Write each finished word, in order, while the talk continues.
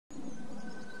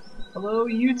Hello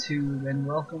YouTube, and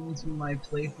welcome to my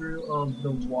playthrough of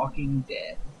The Walking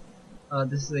Dead.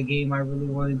 This is a game I really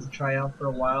wanted to try out for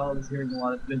a while. I was hearing a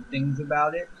lot of good things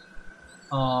about it.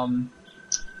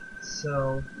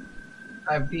 So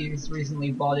I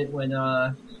recently bought it when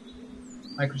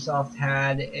Microsoft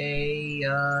had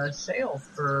a sale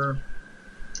for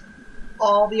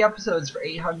all the episodes for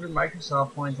 800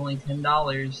 Microsoft points, only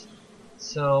 $10.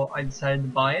 So I decided to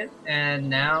buy it, and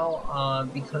now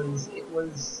because it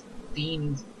was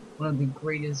deemed one of the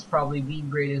greatest, probably the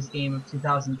greatest game of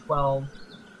 2012,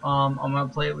 I'm gonna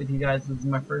play it with you guys. This is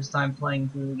my first time playing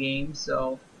through the game,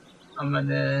 so I'm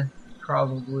gonna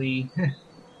probably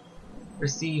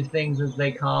receive things as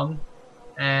they come,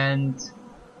 and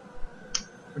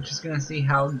we're just gonna see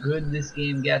how good this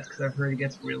game gets, because I've heard it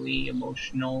gets really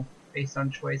emotional based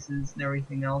on choices and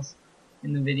everything else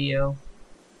in the video.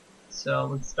 So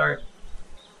let's start.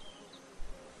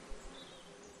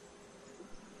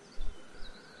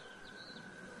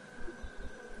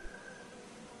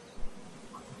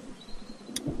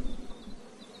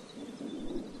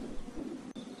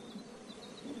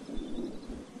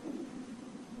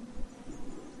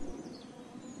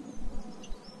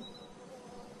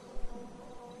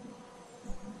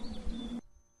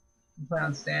 Play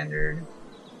on standard.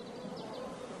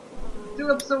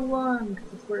 Do episode 1,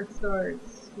 because that's where it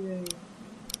starts. Yay.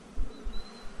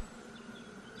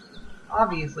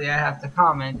 Obviously, I have to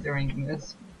comment during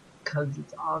this, because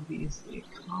it's obviously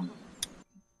a comment.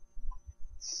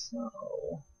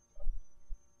 So,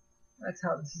 that's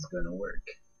how this is going to work.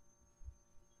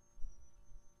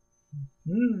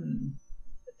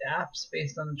 Adapts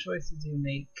based on the choices you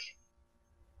make.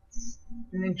 It's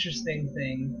an interesting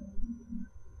thing.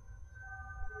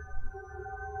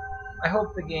 I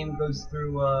hope the game goes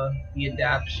through the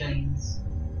adaptions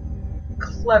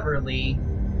cleverly.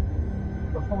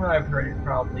 But from what I've heard, it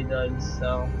probably does,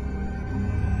 so.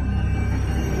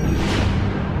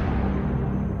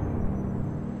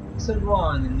 Episode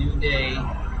 1, A New Day.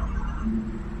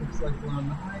 Looks like we're on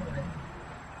the highway.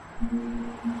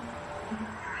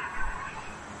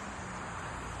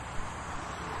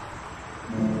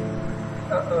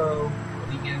 Uh-oh. What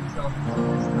did he get himself into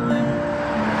this time?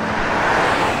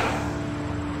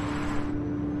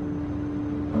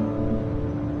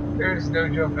 There's no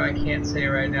joke I can't say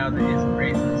right now that isn't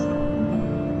racist.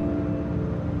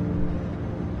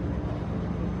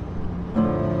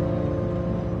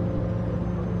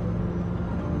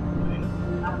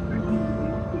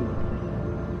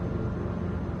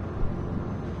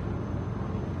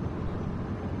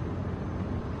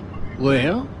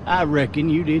 Well, I reckon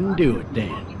you didn't do it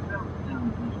then.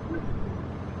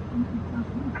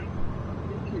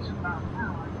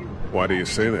 Why do you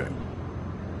say that?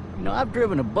 You know, I've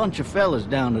driven a bunch of fellas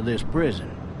down to this prison.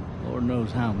 Lord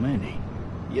knows how many.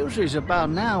 Usually it's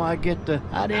about now I get the,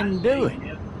 I didn't do it.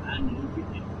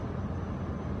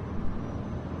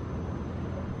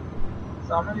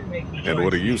 So I'm gonna be making And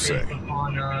what do you choices say? based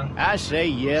upon, I say,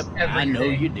 yep, I know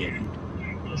you didn't.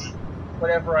 just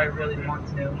whatever I really want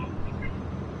to.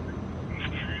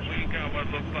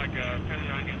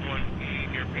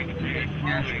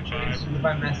 If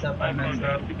I mess up, I mess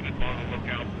up.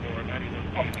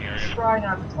 I'll try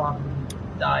not to talk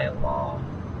in dialogue.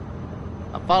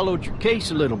 I followed your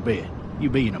case a little bit, you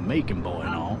being a Macon boy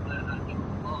and all.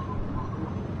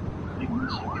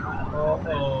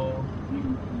 Uh-oh.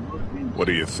 What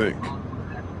do you think?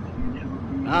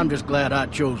 I'm just glad I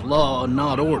chose law and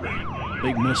not order.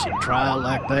 Big messy trial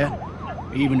like that,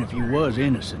 even if you was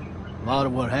innocent, a lot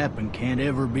of what happened can't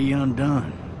ever be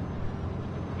undone.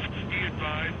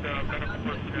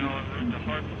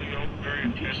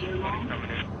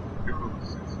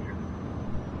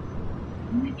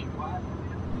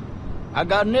 I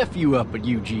got a nephew up at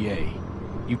UGA.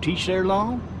 You teach there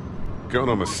long? Going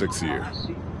on my 6th year.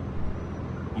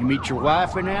 You meet your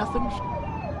wife in Athens?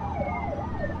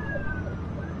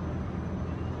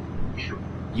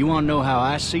 You want to know how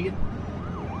I see it?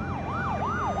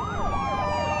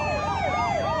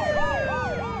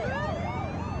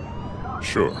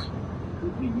 Sure.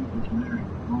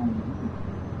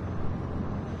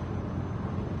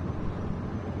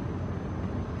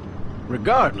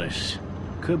 Regardless,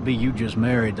 could be you just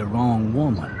married the wrong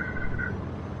woman.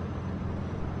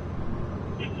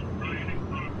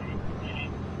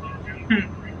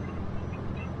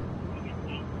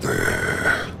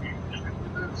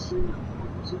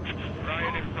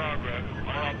 Riot in progress.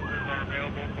 All officers are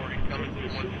available for incoming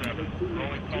 217.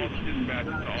 Rolling calls and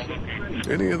dispatches to all locations.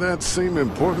 Any of that seem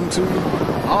important to you?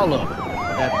 All of it.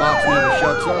 But that box never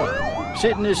shuts up.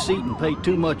 Sit in this seat and pay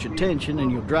too much attention and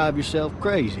you'll drive yourself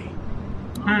crazy.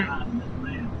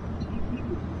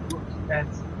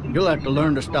 That's... You'll have to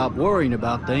learn to stop worrying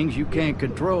about things you can't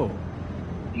control.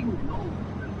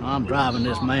 I'm driving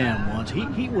this man once.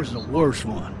 He was the worst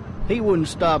one. He wouldn't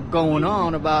stop going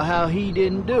on about how he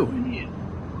didn't do it.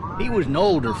 He was an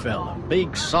older fella,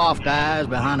 big soft eyes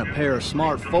behind a pair of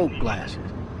smart folk glasses.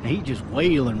 And he just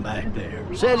wailing back there.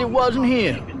 Says it wasn't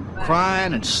him.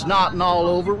 Crying and snotting all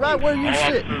over right where you're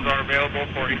All sitting. officers are available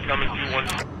for incoming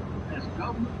 217.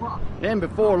 Then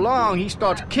before long, he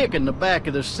starts kicking the back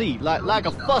of the seat like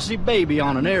a fussy baby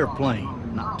on an airplane.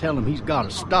 And I tell him he's got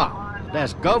to stop.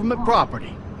 That's government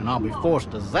property, and I'll be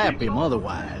forced to zap him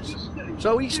otherwise.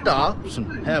 So he stops,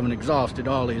 and having exhausted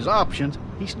all his options,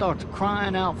 he starts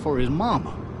crying out for his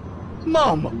mama.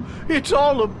 Mama, it's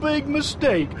all a big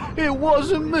mistake. It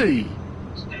wasn't me.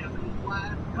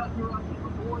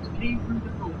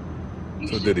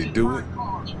 So did he do it?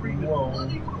 Whoa.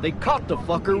 They caught the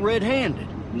fucker red-handed,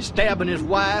 stabbing his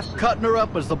wife, cutting her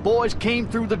up as the boys came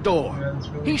through the door.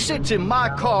 He sits in my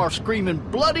car screaming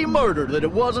bloody murder that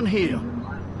it wasn't him.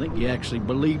 I think he actually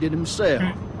believed it himself.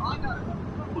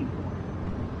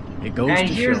 It goes And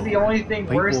to here's show, the only thing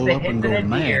worse people to up hit and than go a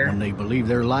mad deer. when they believe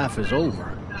their life is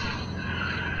over.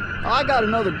 I got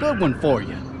another good one for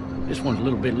you. This one's a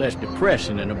little bit less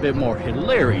depressing and a bit more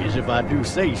hilarious, if I do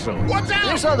say so. Watch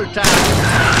out! This other time...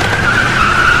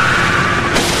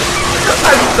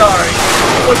 I'm sorry.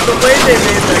 Look, the way they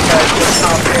made that guy so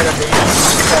top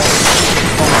animation.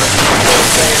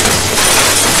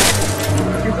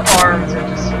 His arms are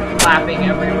just flapping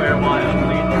everywhere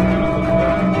wildly.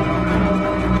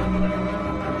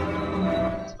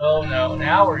 Oh no,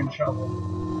 now we're in trouble.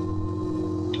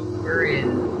 We're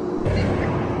in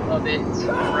of it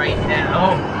right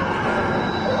now.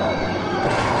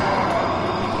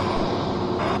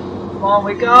 Come on,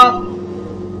 wake up! I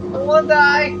don't wanna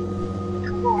die!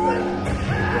 Come on!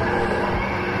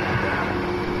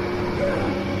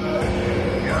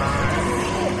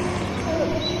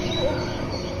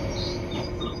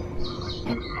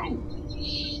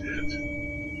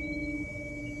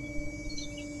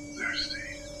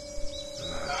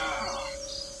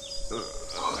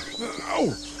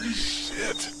 Oh,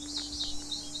 shit.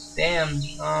 Damn,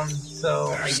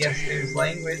 so I guess there's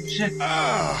language.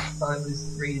 Ah, Thought it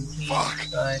was rated T, fuck.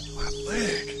 but... My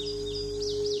leg.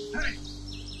 Hey!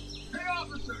 Hey,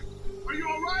 officer! Are you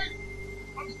alright?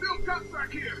 I'm still cuffed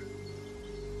back here!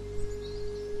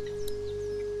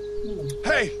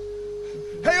 Hey!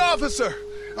 Hey, officer!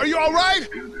 Are you alright?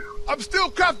 I'm still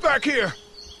cuffed back here!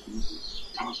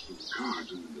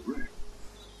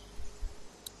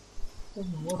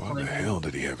 Doesn't look Why like the hell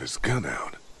did he have his gun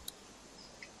out?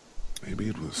 Maybe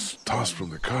it was tossed from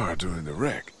the car during the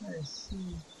wreck. I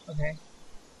see. Okay.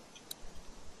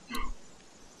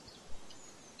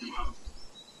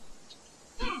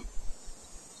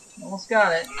 Almost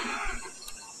got it.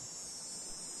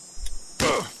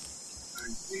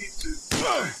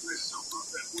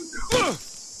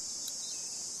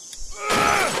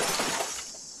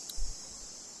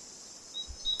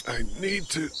 I need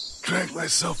to drag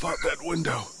myself out that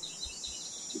window.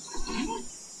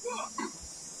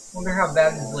 Wonder how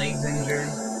bad his leg's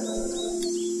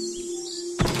injured.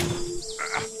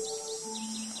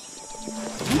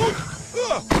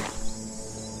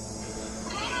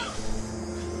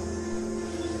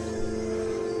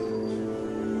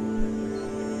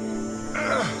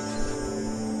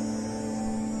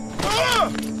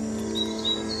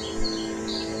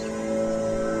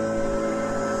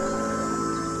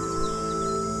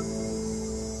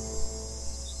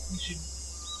 You should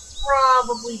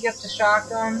probably get the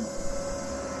shotgun.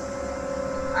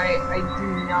 I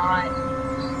do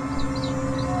not.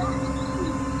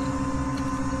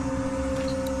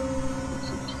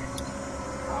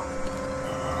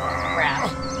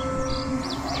 Crap.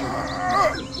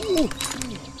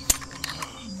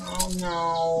 Oh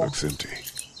no. Looks empty.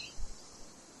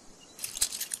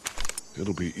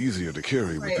 It'll be easier to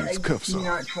carry with these cuffs I do on.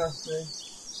 not trust this.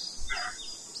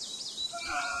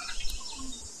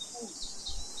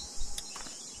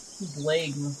 His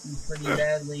leg must be pretty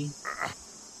badly.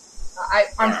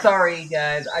 I'm sorry,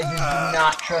 guys. I just do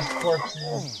not trust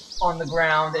corpses on the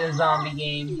ground in a zombie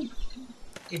game.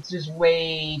 It's just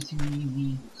way too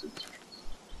easy.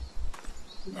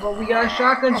 But we got a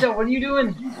shotgun shot. What are you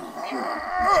doing?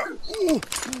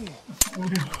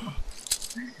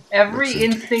 Every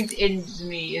instinct in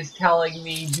me is telling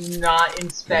me do not It'll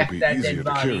inspect be that easier dead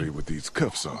to carry body. with these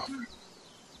cuffs off.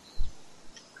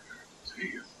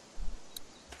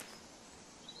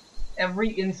 Every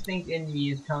instinct in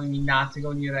me is telling me not to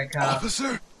go near that cop.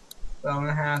 Officer? But I'm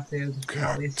gonna have to. It's God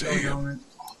probably a slow damn. moment.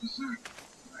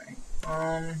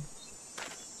 Right.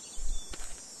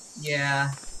 Yeah.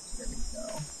 There we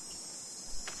go.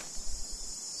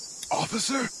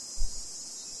 Officer?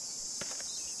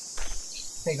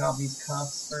 Take off these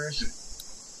cuffs first.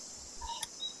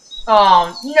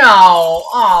 Oh no!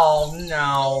 Oh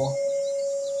no!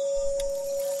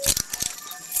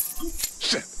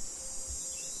 Shit.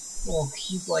 Well,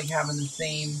 he's like having the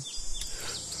same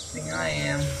thing I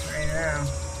am right now.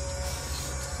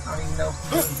 I don't even know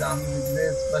if these zombies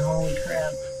exist, but holy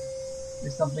crap.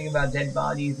 There's something about dead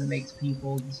bodies that makes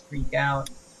people just freak out.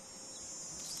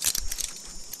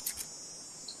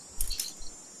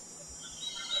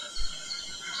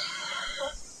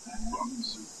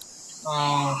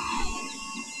 Oh.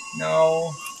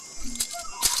 No.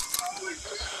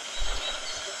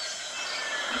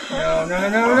 No, no, no,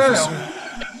 no, no, no.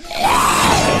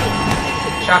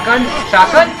 Shotgun?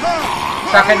 Shotgun?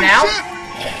 Shotgun now?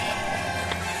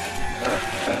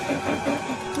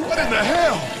 What in the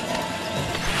hell?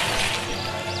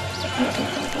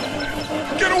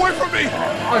 Get away from me!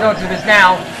 Oh, don't do this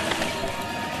now.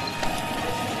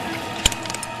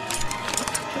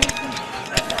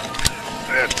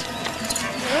 Where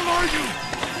are you?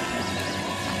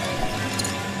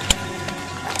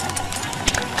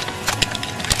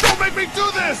 Don't make me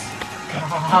do this!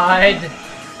 God.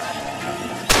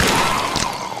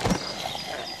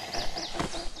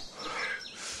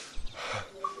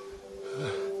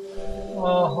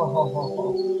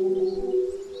 Oh.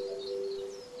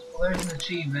 Well, there's an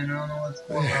achievement. I don't know what's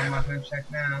going on. I'm not gonna check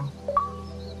now.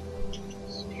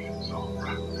 It's all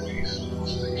right, please.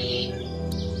 Looks like shit.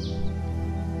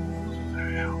 What the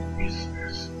hell is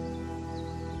this?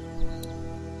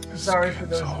 I'm sorry for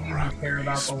those of you who care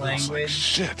about the Like language.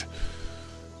 shit.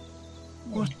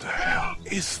 What the hell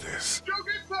is this? Go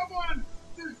get someone!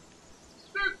 There's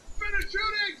been a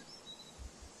shooting!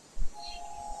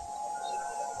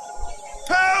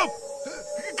 Help!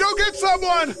 Go get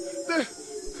someone!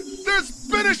 There's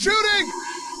been a shooting!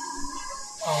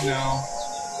 Oh no.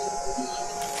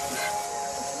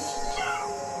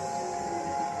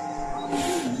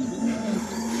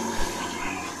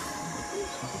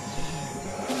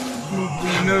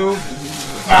 Move.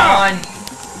 Come on.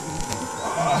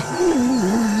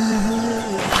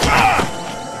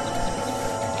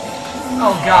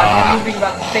 Oh god, you're moving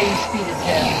about the same speed as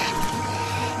him.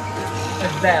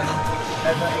 As them.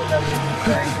 As I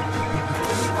say.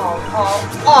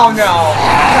 Oh no!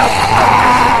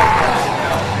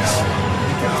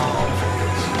 No.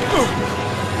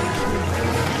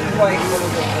 Like one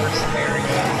of the worst scenarios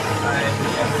I've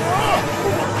ever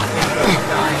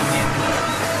dying in.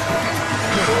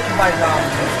 My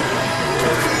zombies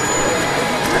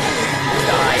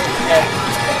died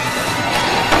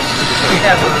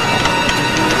ever.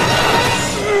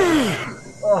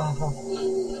 Oh.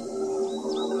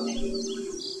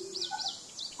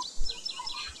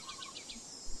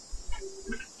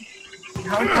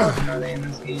 How important are they in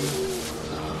this game?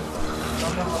 I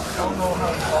don't know how important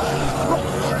are they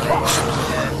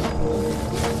yet.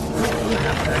 I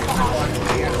have to watch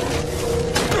here.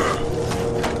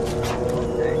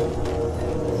 Okay.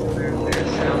 So they're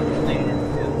sound related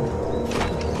too.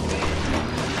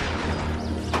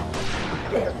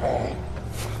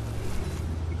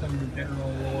 Become the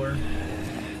general lore.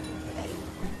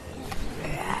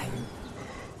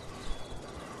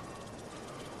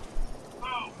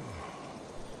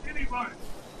 Anybody!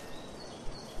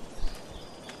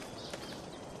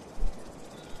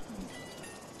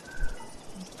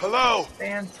 Hello?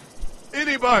 Fans.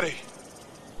 Anybody!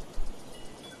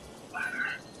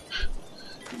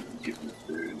 Getting up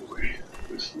there anyway.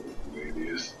 This is the way it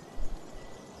is.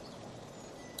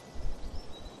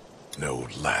 No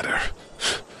ladder.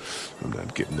 I'm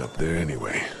not getting up there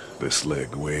anyway. This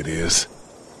leg the way it is.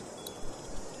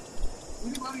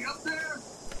 Anybody up there?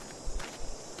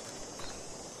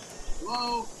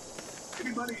 Hello?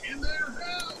 Anybody in there?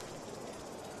 Help!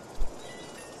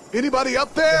 Anybody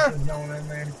up there? There's no one in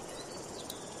there.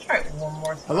 Try it one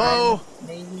more time. Hello?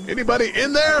 Maybe. Anybody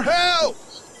in there? Help!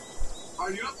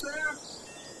 Are you up there?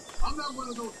 I'm not one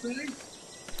of those things.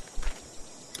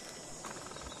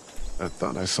 I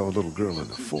thought I saw a little girl in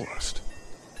the forest.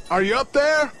 Are you up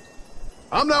there?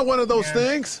 I'm not one of those Yeah.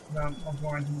 things. No, I'm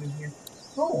going to do here.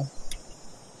 Oh.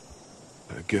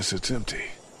 I guess it's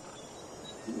empty.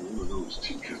 One of those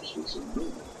teacups with some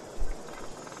milk.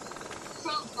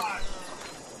 Somebody!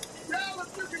 Yell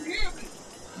if you can hear me!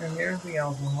 And here's the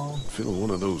alcohol. Fill one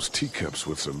of those teacups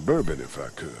with some bourbon if I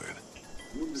could.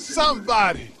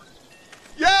 Somebody!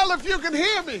 Yell if you can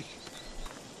hear me!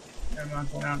 I'm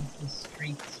not going out into the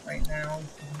streets right now.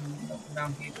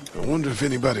 Down people. I wonder if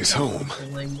anybody's home.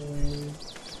 Right here.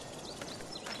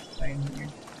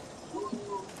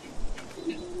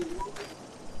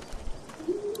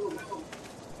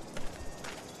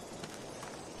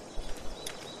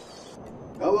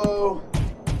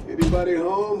 Anybody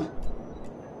home?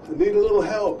 I need a little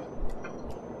help.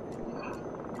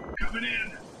 Coming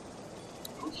in.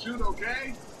 Don't shoot,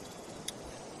 okay?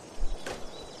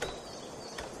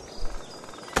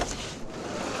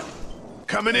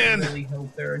 Coming I in. really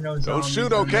hope there are no Don't zombies shoot,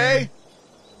 in okay?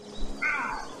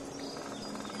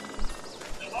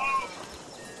 Hello?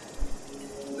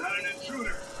 Not an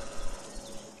intruder.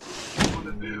 One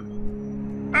of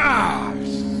them. Ah!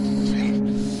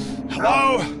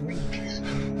 Hello?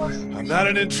 there. I'm not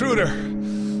an intruder.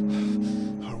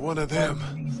 Or one of them.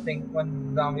 These things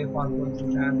when zombie apocalypse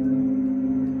is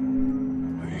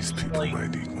happening. These people Like-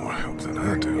 might need more help than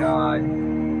I do. God.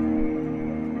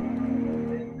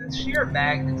 The sheer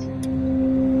magnitude.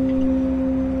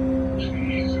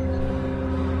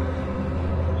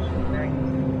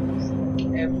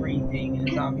 Magnitude. Everything in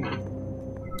a zombie.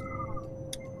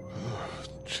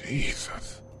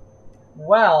 Jesus.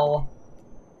 Well,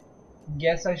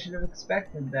 guess I should have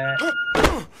expected that.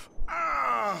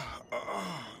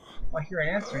 I hear an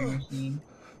answering machine.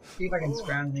 See if I can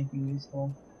scrounge anything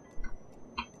useful.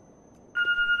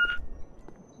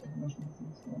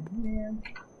 Yeah.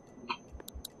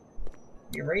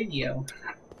 Your radio.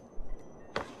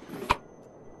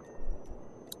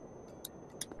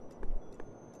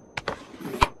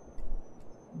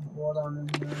 What on in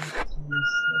there?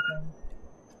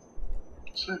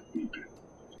 What's that beeping?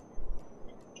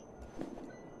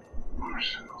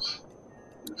 Marshals.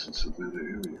 That's in Savannah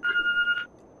area code.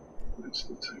 That's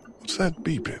the type of What's that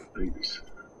beeping? babysitter.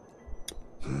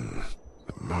 The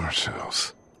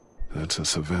Marshalls. That's a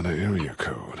Savannah area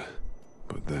code.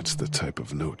 But that's the type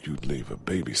of note you'd leave a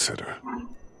babysitter.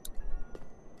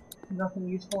 Nothing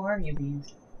useful are any of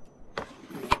these.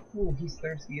 Ooh, he's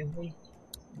thirsty, isn't he?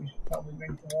 We should probably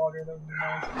drink the water, that would be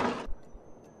nice.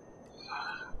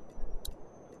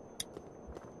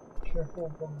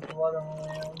 Careful from blood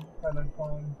on my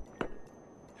phone.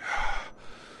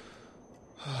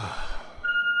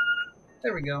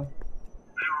 There we go.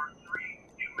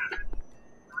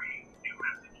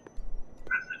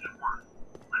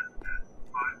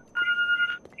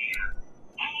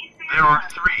 There are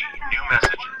 3 new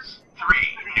messages.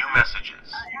 3 new messages.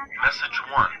 Message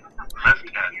 1, left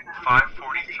at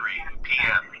 5:43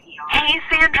 p.m. Hey,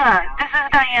 Sandra. This is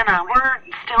Diana. We're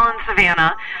still in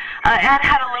Savannah. Ed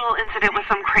had a little incident with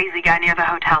some crazy guy near the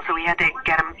hotel, so we had to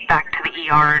get him back to the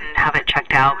ER and have it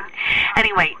checked out.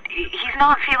 Anyway, he's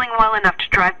not feeling well enough to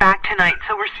drive back tonight,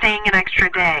 so we're staying an extra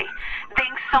day.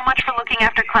 Thanks so much for looking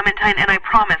after Clementine, and I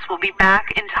promise we'll be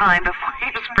back in time before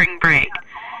your spring break.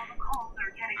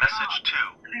 Message 2,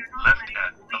 left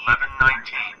at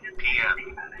 11:19 p.m.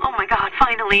 Oh my God,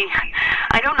 finally.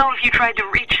 I don't know if you tried to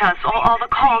reach us. All the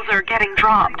calls are getting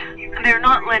dropped. They're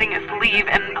not letting us leave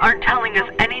and aren't telling us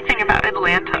anything about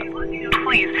Atlanta.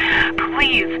 Please,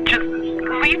 just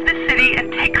leave the city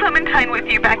and take Clementine with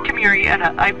you back to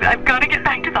Murrieta. I've got to get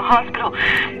back to the hospital.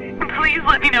 Please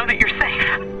let me know that you're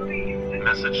safe.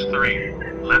 Message 3,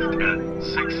 left at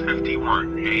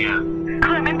 6:51 a.m.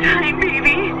 Clementine,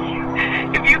 baby.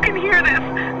 If you can hear this,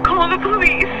 call the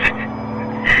police.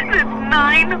 That's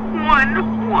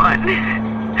 911.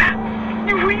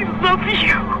 We love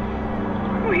you.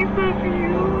 We love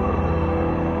you.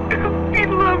 We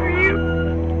love you.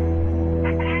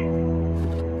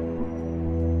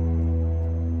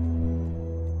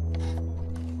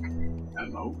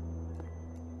 Hello?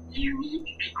 You need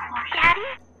to be quiet. Daddy?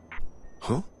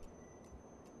 Huh?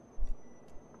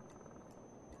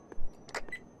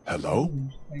 Hello?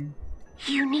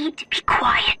 You need to be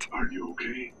quiet. Are you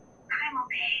okay? I'm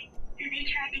okay. They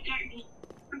tried to get me,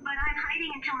 but I'm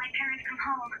hiding until my parents come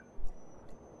home.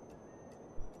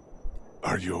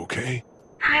 Are you okay?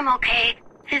 I'm okay.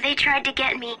 They tried to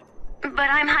get me, but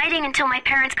I'm hiding until my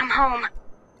parents come home.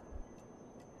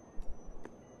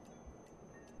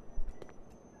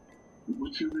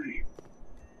 What's your name?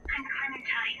 I'm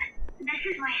Clementine. This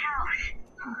is my house.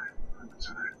 Hi,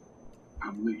 Clementine.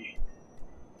 I'm Lee.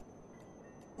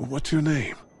 What's your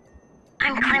name?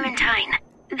 I'm Clementine.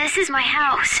 This is my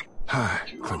house. Hi,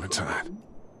 Clementine.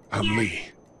 I'm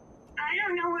Lee. I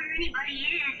don't know where anybody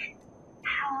is.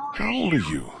 How old are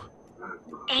you?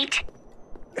 8.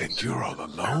 And you're all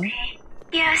alone? Okay.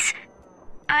 Yes.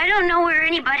 I don't know where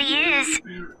anybody is.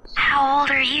 How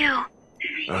old are you?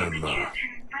 I'm,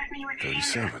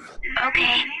 37. Okay.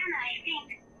 I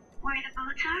think. Where the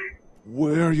boats are?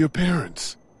 Where are your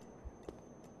parents?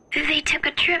 They took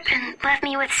a trip and left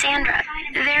me with Sandra.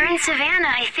 They're in Savannah,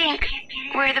 I think.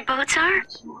 Where the boats are?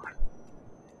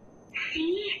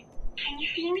 See? Can you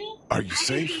see me? Are you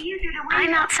safe?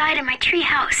 I'm outside in my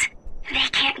treehouse. They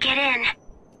can't get in.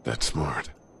 That's smart.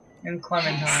 And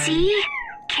Clementine. See?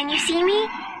 Can you see me?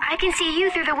 I can see you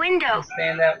through the window.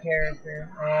 Standout character.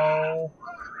 Oh.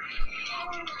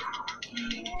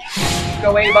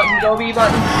 Go A button, go B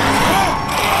button.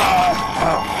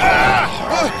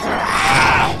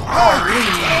 Oh, really?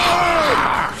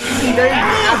 See, there's the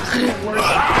absolute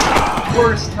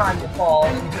worst time to fall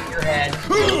and hit your head.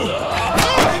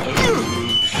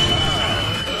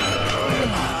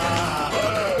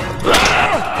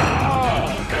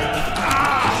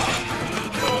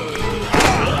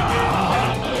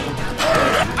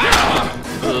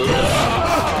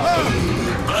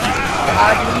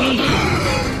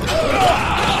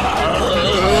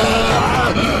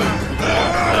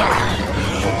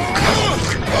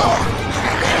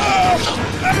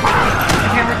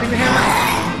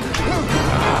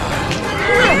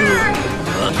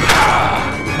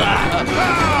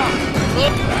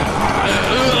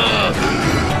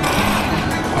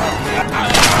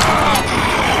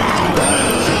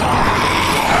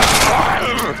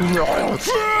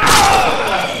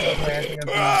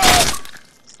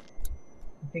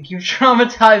 I think you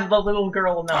traumatized the little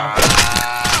girl now.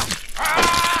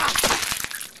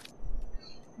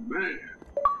 Man.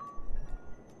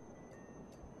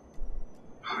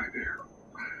 Hi there.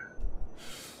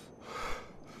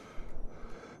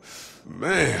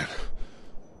 Man.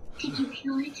 Did you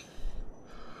kill it?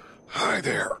 Hi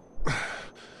there.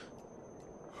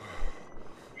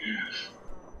 Yes.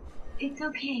 It's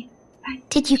okay.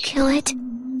 Did you kill it?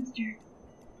 Monster.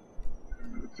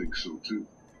 I think so too.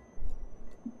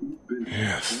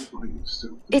 Yes.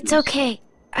 It's okay.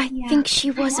 I think she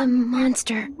was a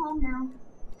monster. I'm home now.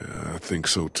 I think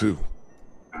so too.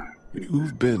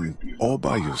 You've been all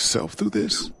by yourself through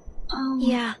this? Oh.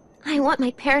 Yeah, I want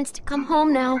my parents to come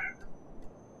home now.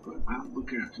 But I'll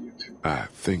look after you too. I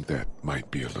think that might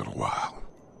be a little while.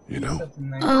 You know?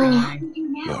 Oh.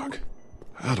 Look,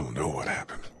 I don't know what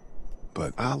happened,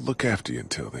 but I'll look after you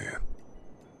until then.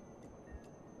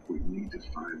 We need to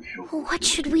find help. What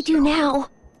should we do now?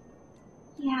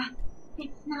 Yeah,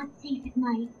 it's not safe at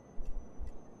night.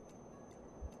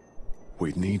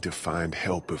 We need to find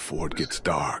help before it gets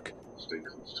dark. Stay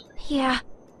close to me. Yeah,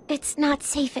 it's not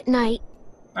safe at night.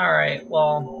 Alright,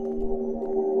 well.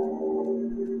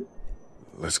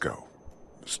 Let's go.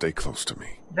 Stay close to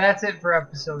me. That's it for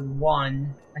episode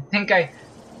 1. I think I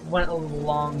went a little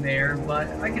long there, but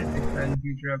I can fix that in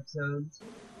future episodes.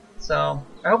 So,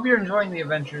 I hope you're enjoying the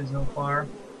adventure so far.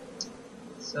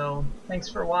 So, thanks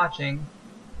for watching.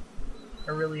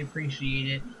 I really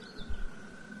appreciate it.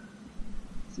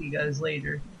 See you guys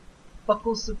later.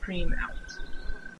 Buckle Supreme out.